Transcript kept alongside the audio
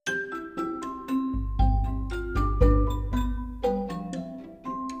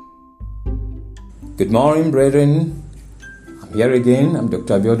Good morning, brethren. I'm here again. I'm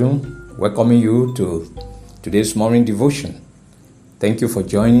Dr. Abiodun, welcoming you to today's morning devotion. Thank you for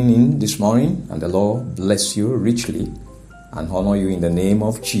joining in this morning, and the Lord bless you richly and honor you in the name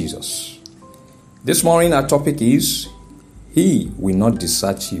of Jesus. This morning, our topic is, He will not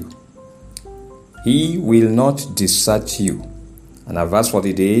desert you. He will not desert you. And our verse for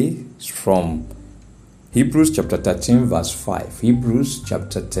the day is from Hebrews chapter 13 verse 5. Hebrews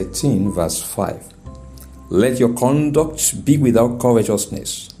chapter 13 verse 5. Let your conduct be without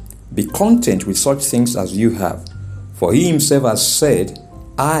covetousness. Be content with such things as you have. For he himself has said,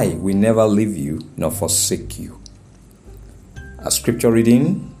 I will never leave you nor forsake you. Our scripture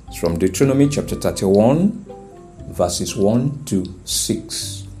reading is from Deuteronomy chapter 31 verses 1 to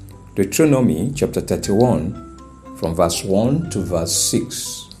 6. Deuteronomy chapter 31 from verse 1 to verse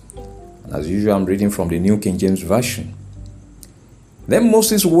 6. And as usual, I'm reading from the New King James Version. Then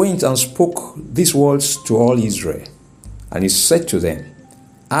Moses went and spoke these words to all Israel, and he said to them,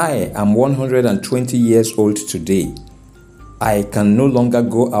 I am 120 years old today. I can no longer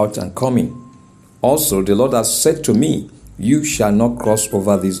go out and come in. Also, the Lord has said to me, you shall not cross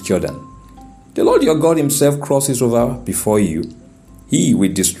over this Jordan. The Lord your God himself crosses over before you. He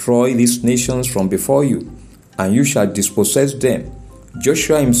will destroy these nations from before you, and you shall dispossess them.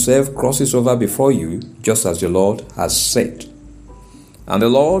 Joshua himself crosses over before you, just as the Lord has said. And the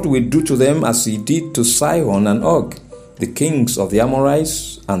Lord will do to them as he did to Sihon and Og, the kings of the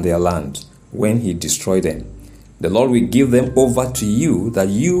Amorites and their land, when he destroyed them. The Lord will give them over to you, that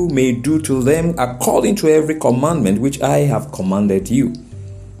you may do to them according to every commandment which I have commanded you.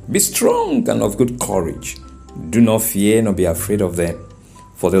 Be strong and of good courage. Do not fear nor be afraid of them.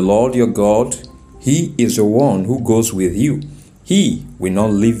 For the Lord your God, he is the one who goes with you. He will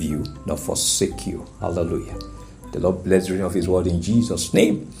not leave you nor forsake you. Hallelujah. The Lord bless the reading of his word in Jesus'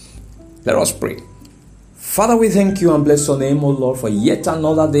 name. Let us pray. Father, we thank you and bless your name, O Lord, for yet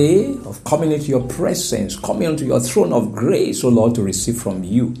another day of coming into your presence, coming into your throne of grace, O Lord, to receive from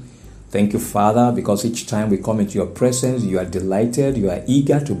you. Thank you, Father, because each time we come into your presence, you are delighted, you are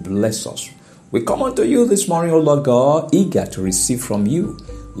eager to bless us. We come unto you this morning, O Lord God, eager to receive from you.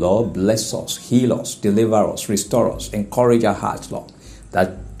 Lord, bless us, heal us, deliver us, restore us, encourage our hearts, Lord,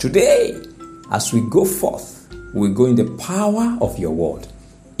 that today, as we go forth, we go in the power of your word,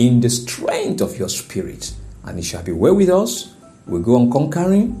 in the strength of your spirit, and it shall be well with us. We go on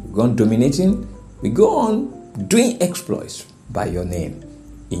conquering, we go on dominating, we go on doing exploits by your name.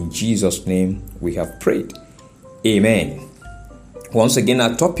 In Jesus' name we have prayed. Amen. Once again,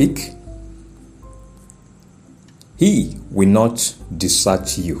 our topic, He will not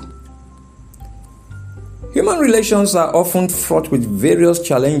desert you. Human relations are often fraught with various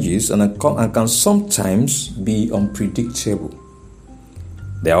challenges and can sometimes be unpredictable.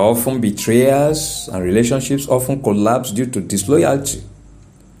 There are often betrayals, and relationships often collapse due to disloyalty.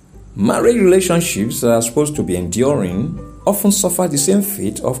 Marriage relationships that are supposed to be enduring often suffer the same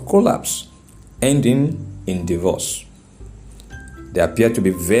fate of collapse, ending in divorce. There appear to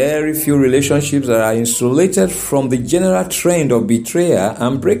be very few relationships that are insulated from the general trend of betrayal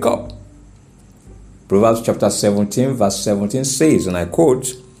and breakup. Proverbs chapter 17 verse 17 says, and I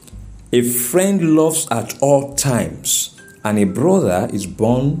quote, a friend loves at all times, and a brother is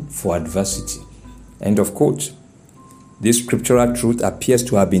born for adversity. End of quote. This scriptural truth appears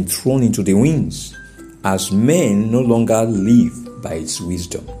to have been thrown into the winds, as men no longer live by its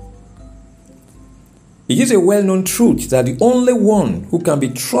wisdom. It is a well-known truth that the only one who can be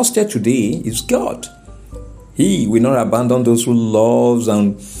trusted today is God. He will not abandon those who love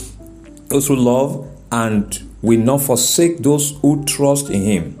and will not forsake those who trust in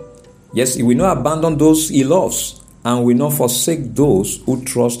him. Yes, he will not abandon those he loves and will not forsake those who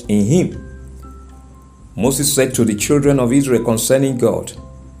trust in him. Moses said to the children of Israel concerning God,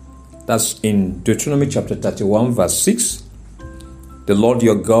 that's in Deuteronomy chapter 31 verse 6, the Lord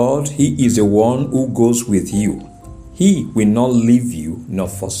your God, he is the one who goes with you. He will not leave you nor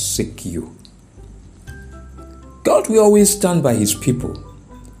forsake you. God will always stand by his people.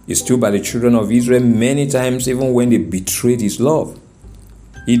 He stood by the children of Israel many times, even when they betrayed his love.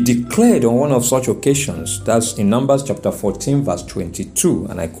 He declared on one of such occasions, that's in Numbers chapter 14 verse 22,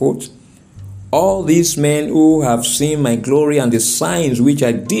 and I quote, all these men who have seen my glory and the signs which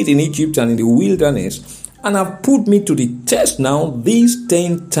I did in Egypt and in the wilderness, and have put me to the test now these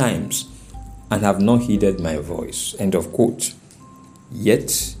 10 times, and have not heeded my voice. End of quote.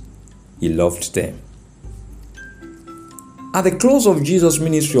 Yet he loved them. At the close of Jesus'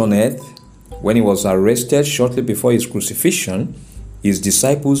 ministry on earth, when he was arrested shortly before his crucifixion, his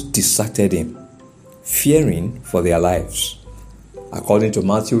disciples deserted him, fearing for their lives. According to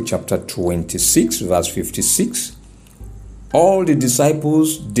Matthew chapter 26, verse 56, all the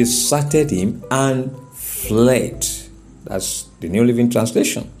disciples deserted him and fled. That's the New Living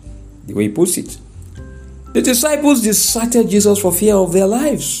Translation, the way he puts it. The disciples deserted Jesus for fear of their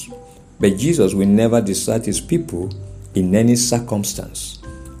lives. But Jesus will never desert his people in any circumstance,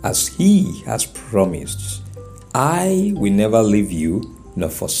 as he has promised. I will never leave you nor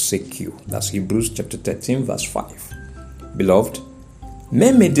forsake you. That's Hebrews chapter 13, verse 5. Beloved,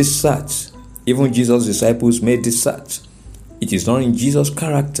 men may desert. Even Jesus' disciples may desert. It is not in Jesus'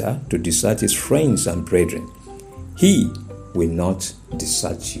 character to desert his friends and brethren. He will not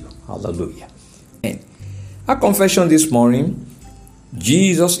desert you. Hallelujah. And our confession this morning,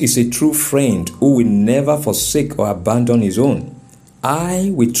 Jesus is a true friend who will never forsake or abandon his own.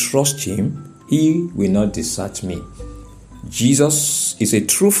 I will trust him. He will not desert me. Jesus is a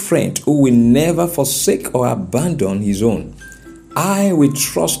true friend who will never forsake or abandon his own. I will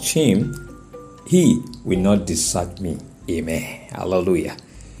trust him. He will not desert me. Amen. Hallelujah.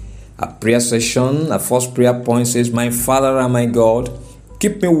 Our prayer session, our first prayer point says, my Father and my God,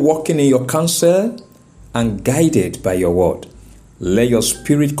 keep me walking in your counsel and guided by your word. Let your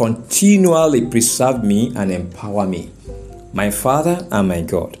spirit continually preserve me and empower me. My Father and my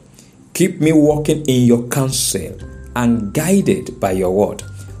God, keep me walking in your counsel and guided by your word.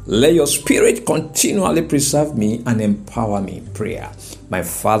 Let your spirit continually preserve me and empower me. Prayer. My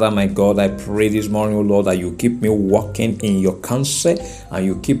Father, my God, I pray this morning, O Lord, that you keep me walking in your counsel and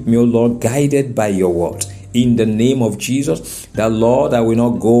you keep me, O Lord, guided by your word. In the name of Jesus, that Lord, I will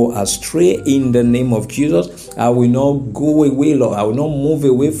not go astray. In the name of Jesus, I will not go away, Lord. I will not move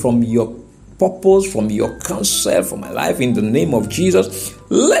away from your purpose, from your counsel for my life. In the name of Jesus,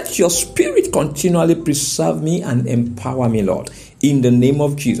 let your spirit continually preserve me and empower me, Lord. In the name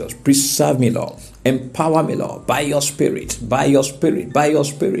of Jesus, preserve me, Lord. Empower me, Lord, by your spirit, by your spirit, by your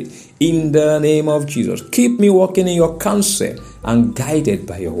spirit. In the name of Jesus, keep me walking in your counsel and guided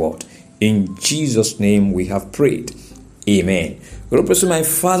by your word. In Jesus' name we have prayed. Amen. My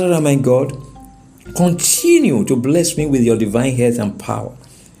Father and my God, continue to bless me with your divine health and power.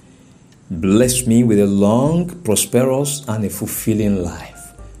 Bless me with a long, prosperous, and a fulfilling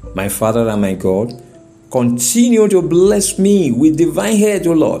life. My Father and my God, continue to bless me with divine health,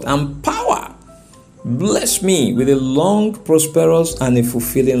 O Lord, and power. Bless me with a long, prosperous, and a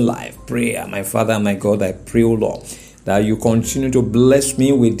fulfilling life. Prayer. My Father and my God, I pray, O Lord, that you continue to bless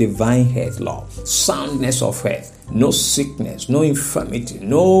me with divine health, Lord. Soundness of health. No sickness, no infirmity,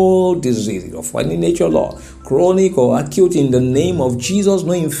 no disease of any nature, Lord. Chronic or acute, in the name of Jesus.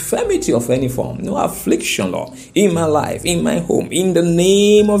 No infirmity of any form. No affliction, Lord. In my life, in my home. In the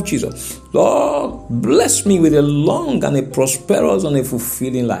name of Jesus. Lord, bless me with a long and a prosperous and a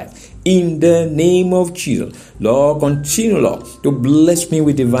fulfilling life. In the name of Jesus. Lord, continue, Lord, to bless me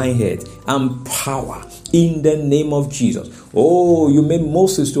with divine health and power. In the name of Jesus. Oh, you made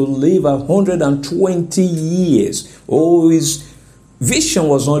Moses to live 120 years. Oh, his vision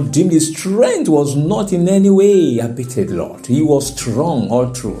was not dim. His strength was not in any way abated, Lord. He was strong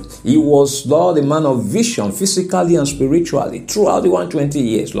all through. He was, Lord, a man of vision, physically and spiritually, throughout the 120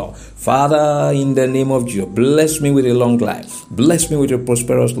 years, Lord. Father, in the name of Jesus, bless me with a long life. Bless me with a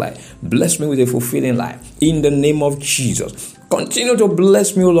prosperous life. Bless me with a fulfilling life. In the name of Jesus. Continue to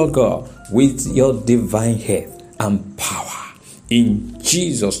bless me, O Lord God, with your divine health and power. In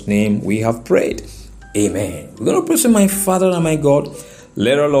Jesus' name we have prayed. Amen. We're going to pray, my Father and my God,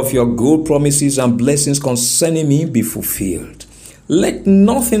 let all of your good promises and blessings concerning me be fulfilled. Let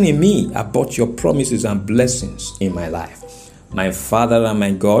nothing in me abort your promises and blessings in my life. My Father and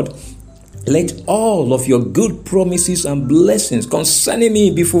my God, let all of your good promises and blessings concerning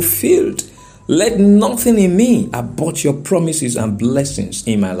me be fulfilled. Let nothing in me abort your promises and blessings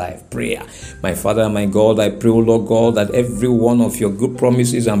in my life. Prayer. My Father and my God, I pray, O Lord God, that every one of your good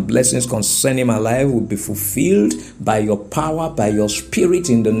promises and blessings concerning my life will be fulfilled by your power, by your spirit,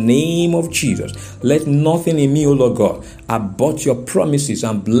 in the name of Jesus. Let nothing in me, O Lord God, abort your promises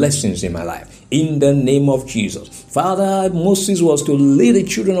and blessings in my life. In the name of Jesus. Father, Moses was to lead the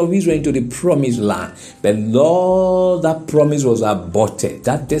children of Israel into the promised land. But Lord, that promise was aborted.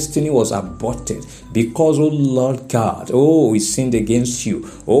 That destiny was aborted. Because, oh Lord God, we sinned against you.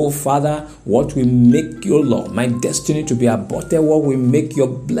 Oh Father, what will make your Lord, my destiny to be aborted? What will make your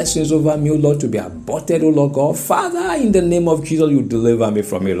blessings over me, O Lord, to be aborted, O Lord God? Father, in the name of Jesus, you deliver me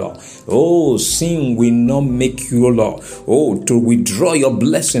from it, Lord. Oh, sin will not make you, O Lord, to withdraw your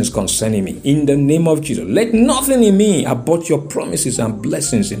blessings concerning me. In the name of Jesus, let nothing in me abort your promises and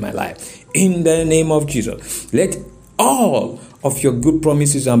blessings in my life. In the name of Jesus, let all of your good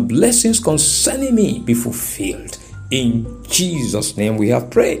promises and blessings concerning me be fulfilled. In Jesus' name we have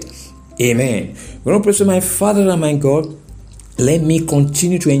prayed. Amen. We're going to pray to my Father and my God. Let me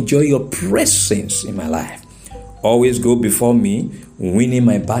continue to enjoy your presence in my life. Always go before me, winning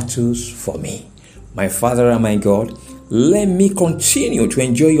my battles for me. My Father and my God, let me continue to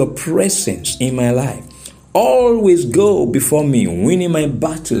enjoy your presence in my life. Always go before me, winning my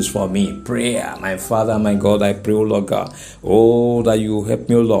battles for me. Prayer, my Father, my God, I pray, O Lord God, that you help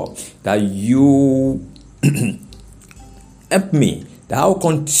me, O Lord, that you help me, that I'll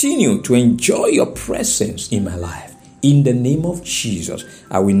continue to enjoy your presence in my life. In the name of Jesus,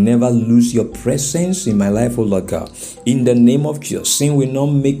 I will never lose your presence in my life, O Lord God. In the name of Jesus, sin will not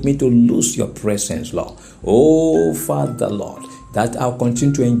make me to lose your presence, Lord. Oh, Father, Lord, that I'll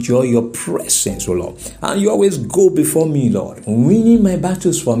continue to enjoy your presence, O Lord. And you always go before me, Lord, winning my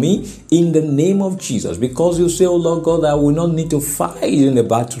battles for me in the name of Jesus. Because you say, O Lord God, that I will not need to fight in the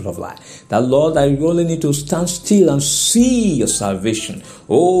battle of life. That, Lord, I only need to stand still and see your salvation.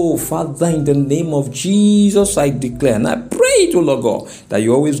 Oh, Father, in the name of Jesus, I declare and I pray, O Lord God, that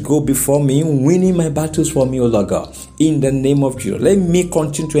you always go before me, winning my battles for me, O Lord God. In the name of Jesus, let me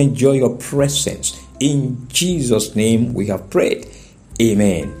continue to enjoy your presence. In Jesus' name we have prayed.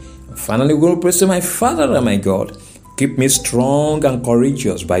 Amen. Finally, we're going to pray to my Father and my God. Keep me strong and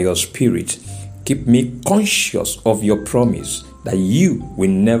courageous by your Spirit. Keep me conscious of your promise that you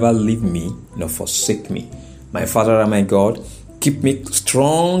will never leave me nor forsake me. My Father and my God, keep me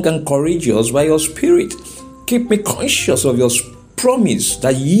strong and courageous by your Spirit. Keep me conscious of your promise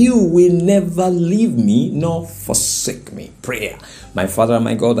that you will never leave me nor forsake me. Prayer. My Father and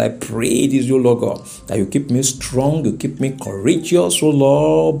my God, I pray this, O Lord God, that you keep me strong, you keep me courageous, O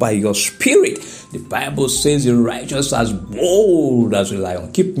Lord, by your Spirit. The Bible says the righteous as bold as a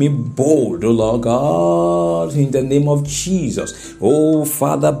lion. Keep me bold, O Lord God, in the name of Jesus. Oh,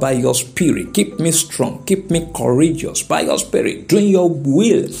 Father, by your Spirit, keep me strong, keep me courageous, by your Spirit, doing your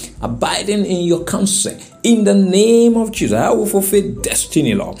will, abiding in your counsel. In the name of Jesus, I will fulfill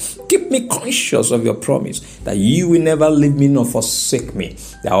destiny, Lord. Keep me conscious of your promise that you will never leave me nor forsake me.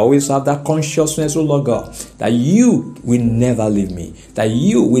 That I always have that consciousness, O Lord God, that you will never leave me, that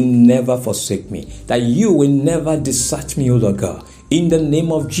you will never forsake me, that you will never desert me, O Lord God. In the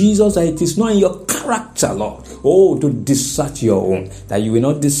name of Jesus, that it is not in your character, Lord, to desert your own. That you will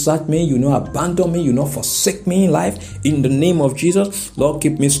not desert me, you will not abandon me, you will not forsake me in life. In the name of Jesus, Lord,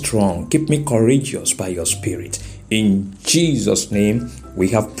 keep me strong, keep me courageous by your Spirit. In Jesus' name, we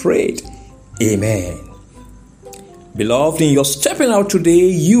have prayed. Amen. Beloved, in your stepping out today,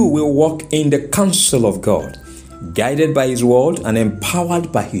 you will walk in the counsel of God, guided by His word and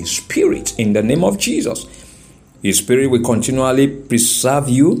empowered by His Spirit in the name of Jesus. His Spirit will continually preserve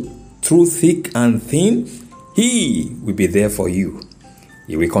you through thick and thin. He will be there for you.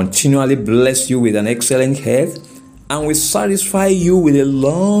 He will continually bless you with an excellent health and will satisfy you with a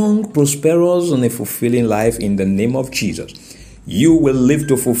long, prosperous, and a fulfilling life in the name of Jesus. You will live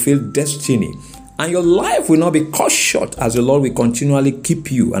to fulfill destiny, and your life will not be cut short as the Lord will continually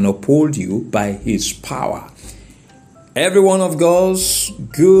keep you and uphold you by His power. Every one of God's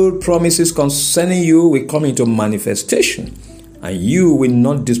good promises concerning you will come into manifestation, and you will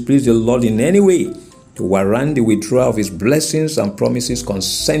not displease the Lord in any way to warrant the withdrawal of His blessings and promises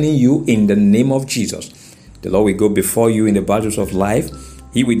concerning you in the name of Jesus. The Lord will go before you in the battles of life.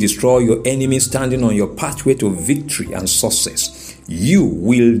 He will destroy your enemies standing on your pathway to victory and success. You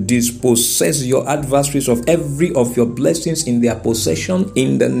will dispossess your adversaries of every of your blessings in their possession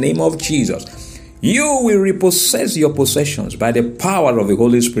in the name of Jesus. You will repossess your possessions by the power of the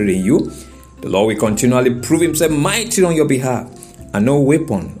Holy Spirit in you. The Lord will continually prove Himself mighty on your behalf, and no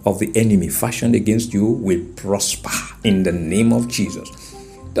weapon of the enemy fashioned against you will prosper in the name of Jesus.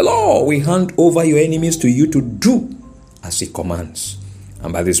 The Lord will hand over your enemies to you to do as He commands.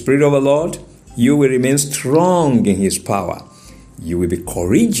 And by the Spirit of the Lord, you will remain strong in His power. You will be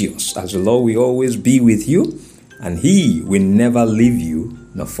courageous as the Lord will always be with you, and He will never leave you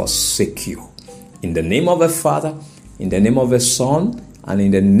nor forsake you. In the name of the Father, in the name of the Son, and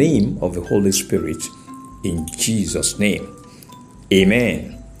in the name of the Holy Spirit, in Jesus' name.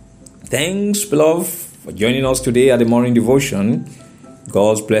 Amen. Thanks, beloved, for joining us today at the morning devotion.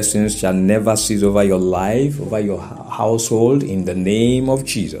 God's blessings shall never cease over your life, over your household, in the name of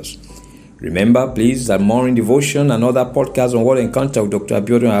Jesus. Remember, please, that morning devotion and other podcasts on Word Encounter with Dr.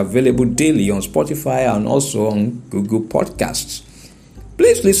 Abiodun are available daily on Spotify and also on Google Podcasts.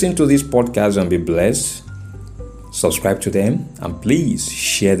 Please listen to these podcasts and be blessed. Subscribe to them and please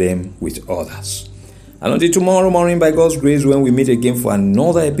share them with others. And until tomorrow morning, by God's grace, when we meet again for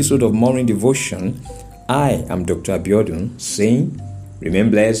another episode of Morning Devotion, I am Dr. Abiodun saying,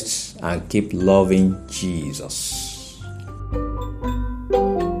 remain blessed and keep loving Jesus.